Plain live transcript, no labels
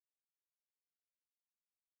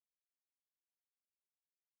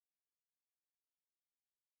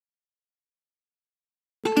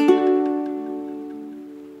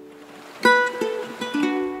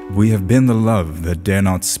We have been the love that dare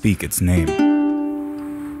not speak its name.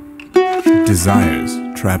 Desires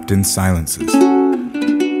trapped in silences.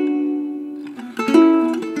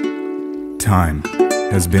 Time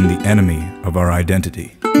has been the enemy of our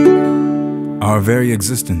identity. Our very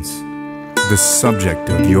existence, the subject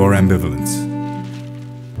of your ambivalence.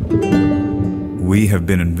 We have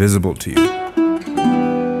been invisible to you.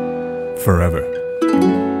 Forever.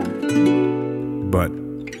 But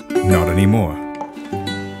not anymore.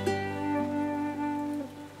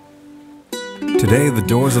 Today, the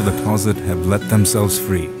doors of the closet have let themselves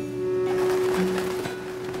free.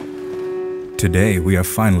 Today, we are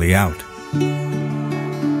finally out.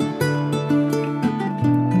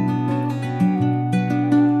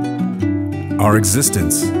 Our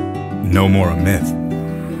existence, no more a myth.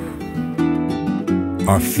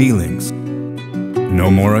 Our feelings, no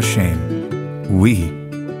more a shame. We,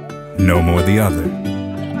 no more the other.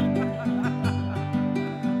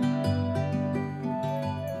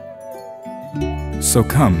 So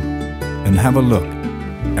come and have a look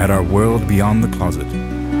at our world beyond the closet,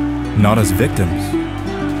 not as victims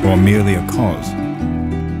or merely a cause.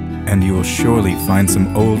 And you will surely find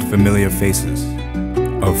some old familiar faces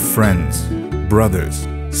of friends, brothers,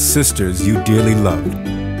 sisters you dearly loved.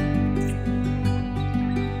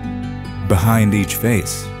 Behind each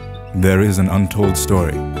face, there is an untold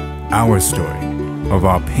story, our story, of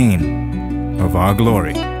our pain, of our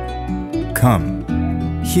glory.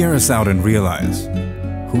 Come, hear us out and realize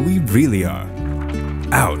who we really are.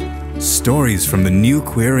 Out, stories from the new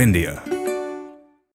queer India.